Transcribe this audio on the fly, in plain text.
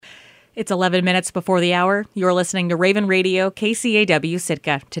It's 11 minutes before the hour. You're listening to Raven Radio, KCAW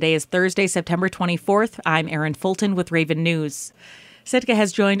Sitka. Today is Thursday, September 24th. I'm Erin Fulton with Raven News. Sitka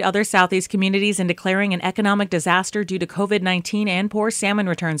has joined other Southeast communities in declaring an economic disaster due to COVID-19 and poor salmon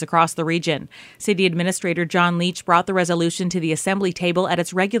returns across the region. City Administrator John Leach brought the resolution to the Assembly table at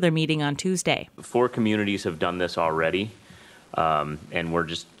its regular meeting on Tuesday. 4 communities have done this already, and we're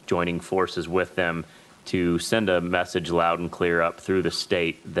just joining forces with them to send a message loud and clear up through the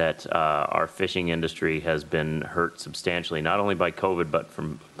state that our fishing industry has been hurt substantially, not only by COVID, but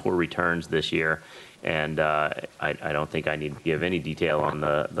from poor returns this year. And I don't think I need to give any detail on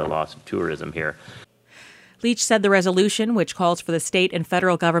the loss of tourism here. Leach said the resolution, which calls for the state and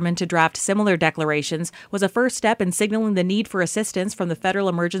federal government to draft similar declarations, was a first step in signaling the need for assistance from the Federal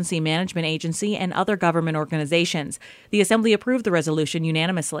Emergency Management Agency and other government organizations. The Assembly approved the resolution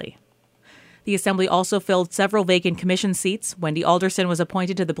unanimously. The Assembly also filled several vacant commission seats. Wendy Alderson was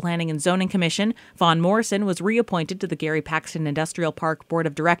appointed to the Planning and Zoning Commission. Vaughn Morrison was reappointed to the Gary Paxton Industrial Park Board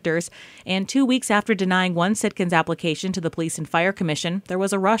of Directors. And 2 weeks after denying one Sitkin's application to the Police and Fire Commission, there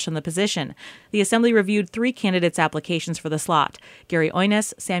was a rush on the position. The Assembly reviewed 3 candidates' applications for the slot: Gary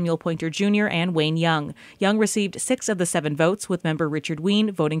Oines, Samuel Pointer Jr., and Wayne Young. Young received 6 of the 7 votes, with member Richard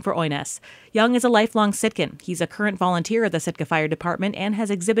Ween voting for Oines. Young is a lifelong Sitkin. He's a current volunteer at the Sitka Fire Department and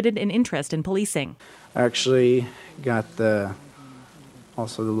has exhibited an interest in policing. I actually got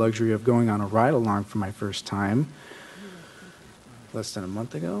also the luxury of going on a ride-along for my first time less than a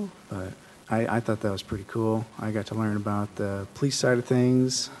month ago, but I thought that was pretty cool. I got to learn about the police side of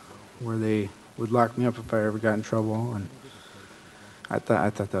things, where they would lock me up if I ever got in trouble, and I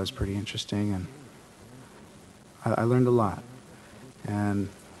thought that was pretty interesting, and I learned a lot. And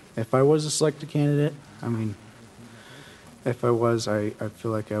if I was a selected candidate, if I was, I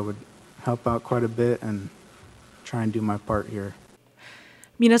feel like I would help out quite a bit and try and do my part here.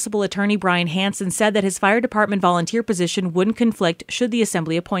 Municipal Attorney Brian Hansen said that his fire department volunteer position wouldn't conflict should the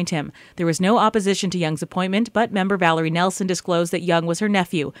Assembly appoint him. There was no opposition to Young's appointment, but member Valerie Nelson disclosed that Young was her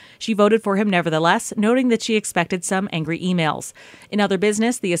nephew. She voted for him nevertheless, noting that she expected some angry emails. In other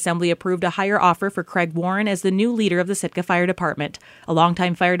business, the Assembly approved a higher offer for Craig Warren as the new leader of the Sitka Fire Department. A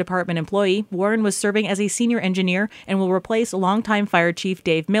longtime fire department employee, Warren was serving as a senior engineer and will replace longtime Fire Chief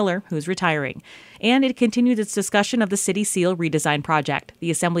Dave Miller, who's retiring. And it continued its discussion of the City Seal redesign project. The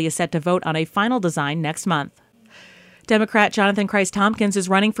Assembly is set to vote on a final design next month. Democrat Jonathan Christ-Tompkins is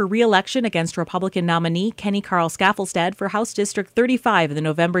running for re-election against Republican nominee Kenny Carl Skaffelstad for House District 35 in the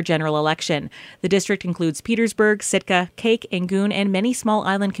November general election. The district includes Petersburg, Sitka, Cake, Angoon, and many small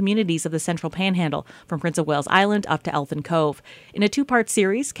island communities of the Central Panhandle, from Prince of Wales Island up to Elfin Cove. In a 2-part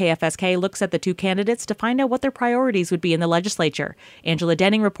series, KFSK looks at the 2 candidates to find out what their priorities would be in the legislature. Angela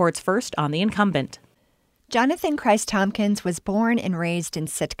Denning reports first on the incumbent. Jonathan Christ-Tompkins was born and raised in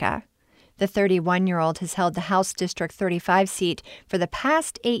Sitka. The 31-year-old has held the House District 35 seat for the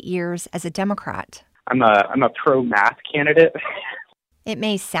past 8 years as a Democrat. I'm a pro-math candidate. It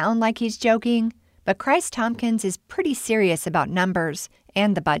may sound like he's joking, but Christ-Tompkins is pretty serious about numbers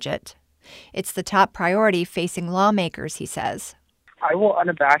and the budget. It's the top priority facing lawmakers, he says. I will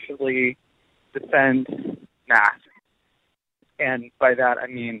unabashedly defend math. And by that, I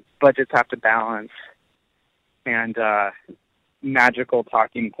mean budgets have to balance, and magical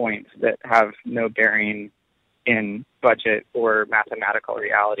talking points that have no bearing in budget or mathematical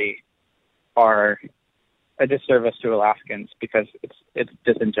reality are a disservice to Alaskans, because it's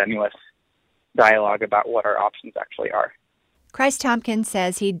disingenuous dialogue about what our options actually are. Christ-Tompkins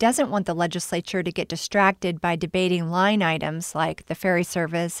says he doesn't want the legislature to get distracted by debating line items like the ferry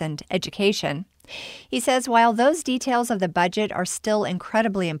service and education. He says while those details of the budget are still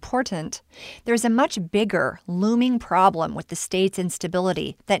incredibly important, there's a much bigger, looming problem with the state's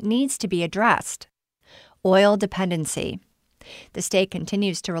instability that needs to be addressed: oil dependency. The state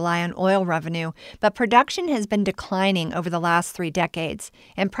continues to rely on oil revenue, but production has been declining over the last 3 decades,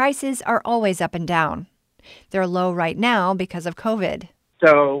 and prices are always up and down. They're low right now because of COVID.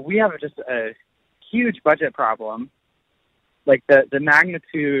 So we have just a huge budget problem. Like the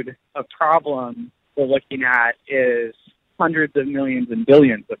magnitude of problem we're looking at is hundreds of millions and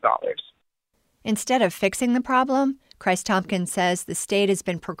billions of dollars. Instead of fixing the problem, Christ-Tompkins says the state has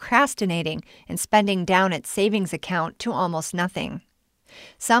been procrastinating and spending down its savings account to almost nothing.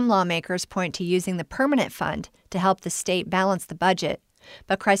 Some lawmakers point to using the permanent fund to help the state balance the budget,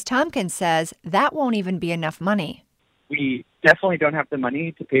 but Christ-Tompkins says that won't even be enough money. We definitely don't have the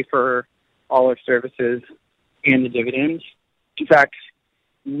money to pay for all our services and the dividends. In fact,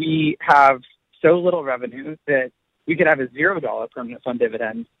 we have so little revenue that we could have a $0 permanent fund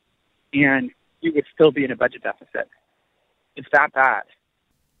dividend and you would still be in a budget deficit. It's that bad.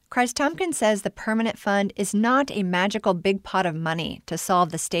 Christ Tompkins says the permanent fund is not a magical big pot of money to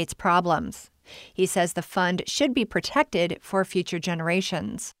solve the state's problems. He says the fund should be protected for future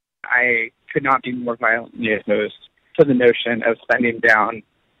generations. I could not be more violently opposed to the notion of spending down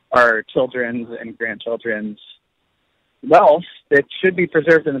our children's and grandchildren's wealth that should be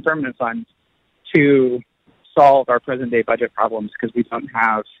preserved in the permanent fund to solve our present-day budget problems, because we don't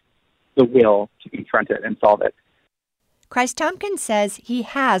have the will to confront it and solve it. Christ Tompkins says he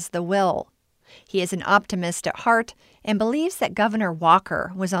has the will. He is an optimist at heart and believes that Governor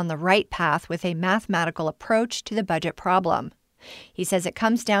Walker was on the right path with a mathematical approach to the budget problem. He says it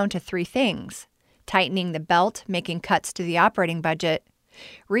comes down to three things: tightening the belt, making cuts to the operating budget,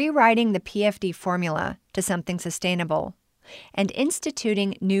 rewriting the PFD formula to something sustainable, and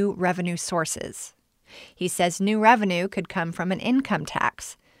instituting new revenue sources. He says new revenue could come from an income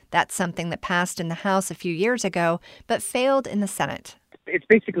tax. That's something that passed in the House a few years ago, but failed in the Senate. It's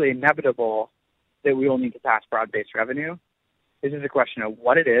basically inevitable that we will need to pass broad-based revenue. This is a question of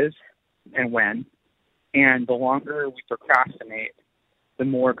what it is and when. And the longer we procrastinate, the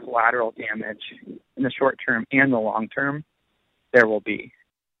more collateral damage in the short term and the long term there will be.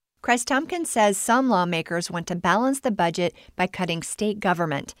 Christ Tompkins says some lawmakers want to balance the budget by cutting state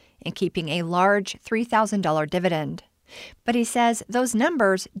government and keeping a large $3,000 dividend. But he says those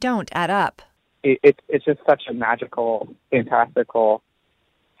numbers don't add up. It's just such a magical, fantastical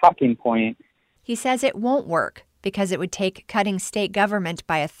talking point. He says it won't work because it would take cutting state government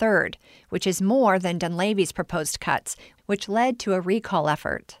by a third, which is more than Dunleavy's proposed cuts, which led to a recall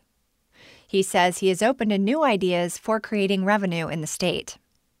effort. He says he is open to new ideas for creating revenue in the state.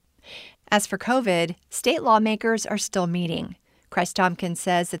 As for COVID, state lawmakers are still meeting. Christ Tompkins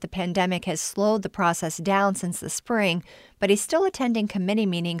says that the pandemic has slowed the process down since the spring, but he's still attending committee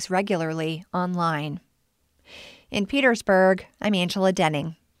meetings regularly online. In Petersburg, I'm Angela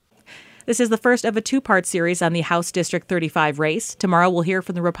Denning. This is the first of a two-part series on the House District 35 race. Tomorrow we'll hear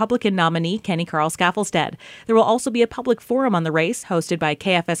from the Republican nominee, Kenny Carl Skaffelstead. There will also be a public forum on the race hosted by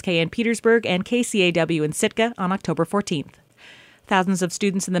KFSK in Petersburg and KCAW in Sitka on October 14th. Thousands of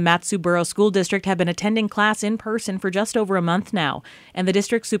students in the Mat-Su-Borough School District have been attending class in person for just over a month now, and the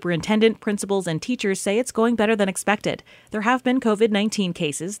district superintendent, principals, and teachers say it's going better than expected. There have been COVID-19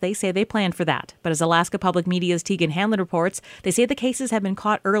 cases. They say they planned for that. But as Alaska Public Media's Tegan Hanlon reports, they say the cases have been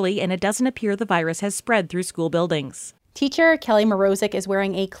caught early, and it doesn't appear the virus has spread through school buildings. Teacher Kelly Morozic is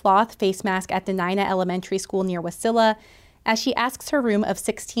wearing a cloth face mask at Denina Elementary School near Wasilla as she asks her room of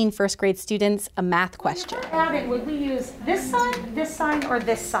 16 first-grade students a math question. Adding, would we use this sign, or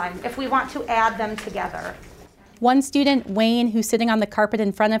this sign if we want to add them together? One student, Wayne, who's sitting on the carpet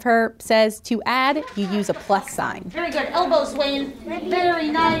in front of her, says to add, you use a plus sign. Very good. Elbows, Wayne.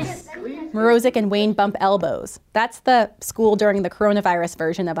 Very nice. Morozic and Wayne bump elbows. That's the school during the coronavirus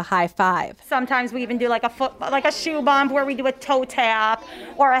version of a high five. Sometimes we even do like a shoe bump where we do a toe tap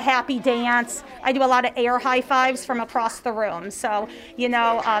or a happy dance. I do a lot of air high fives from across the room. So, give me an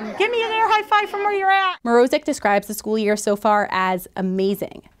air high five from where you're at. Morozic describes the school year so far as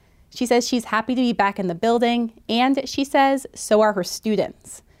amazing. She says she's happy to be back in the building, and she says so are her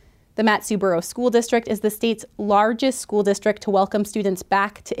students. The Mat-Su-Borough School District is the state's largest school district to welcome students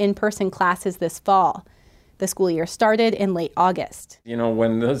back to in-person classes this fall. The school year started in late August.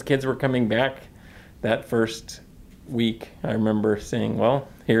 When those kids were coming back that first week, I remember saying, well,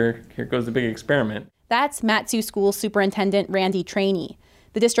 here goes the big experiment. That's Mat-Su School Superintendent Randy Trainey.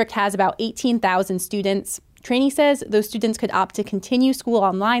 The district has about 18,000 students. Trainey says those students could opt to continue school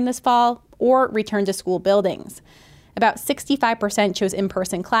online this fall or return to school buildings. About 65% chose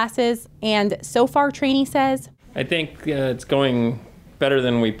in-person classes, and so far, Trainey says, I think it's going better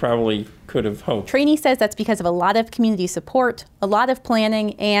than we probably could have hoped. Trainey says that's because of a lot of community support, a lot of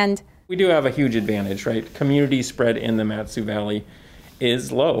planning, and we do have a huge advantage, right? Community spread in the Mat-Su Valley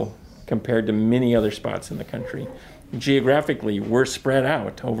is low compared to many other spots in the country. Geographically, we're spread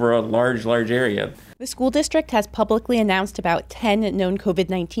out over a large area. The school district has publicly announced about 10 known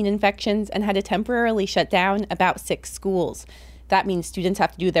COVID-19 infections and had to temporarily shut down about 6 schools. That means students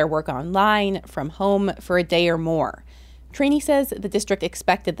have to do their work online, from home, for a day or more. Trainey says the district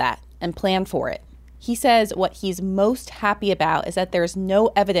expected that and planned for it. He says what he's most happy about is that there's no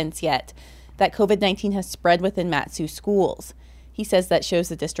evidence yet that COVID-19 has spread within Mat-Su schools. He says that shows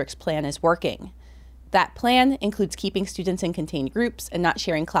the district's plan is working. That plan includes keeping students in contained groups and not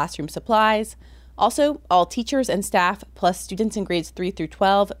sharing classroom supplies. Also, all teachers and staff, plus students in grades 3 through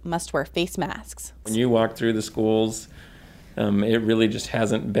 12, must wear face masks. When you walk through the schools, it really just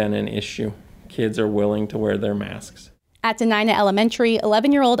hasn't been an issue. Kids are willing to wear their masks. At Denina Elementary,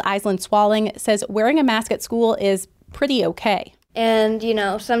 11-year-old Aislinn Swalling says wearing a mask at school is pretty okay. And,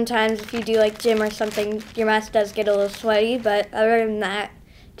 sometimes if you do like gym or something, your mask does get a little sweaty, but other than that,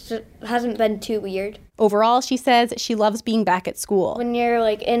 it hasn't been too weird. Overall, she says she loves being back at school. When you're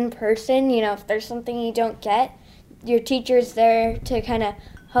like in person, if there's something you don't get, your teacher's there to kind of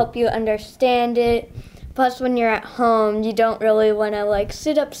help you understand it. Plus, when you're at home, you don't really want to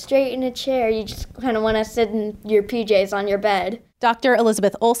sit up straight in a chair. You just kind of want to sit in your PJs on your bed. Dr.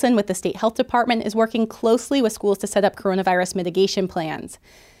 Elizabeth Olson with the State Health Department is working closely with schools to set up coronavirus mitigation plans.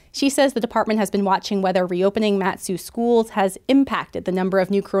 She says the department has been watching whether reopening Mat-Su schools has impacted the number of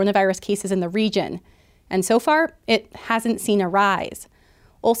new coronavirus cases in the region. And so far, it hasn't seen a rise.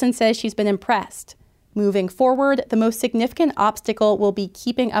 Olson says she's been impressed. Moving forward, the most significant obstacle will be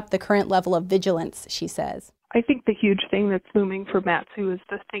keeping up the current level of vigilance, she says. I think the huge thing that's looming for Mat-Su is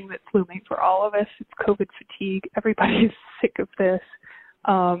the thing that's looming for all of us. It's COVID fatigue. Everybody is sick of this,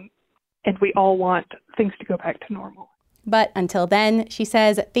 and we all want things to go back to normal. But until then, she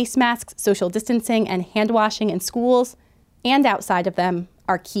says, face masks, social distancing, and hand washing in schools and outside of them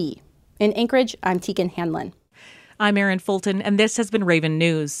are key. In Anchorage, I'm Tegan Hanlon. I'm Erin Fulton, and this has been Raven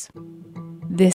News.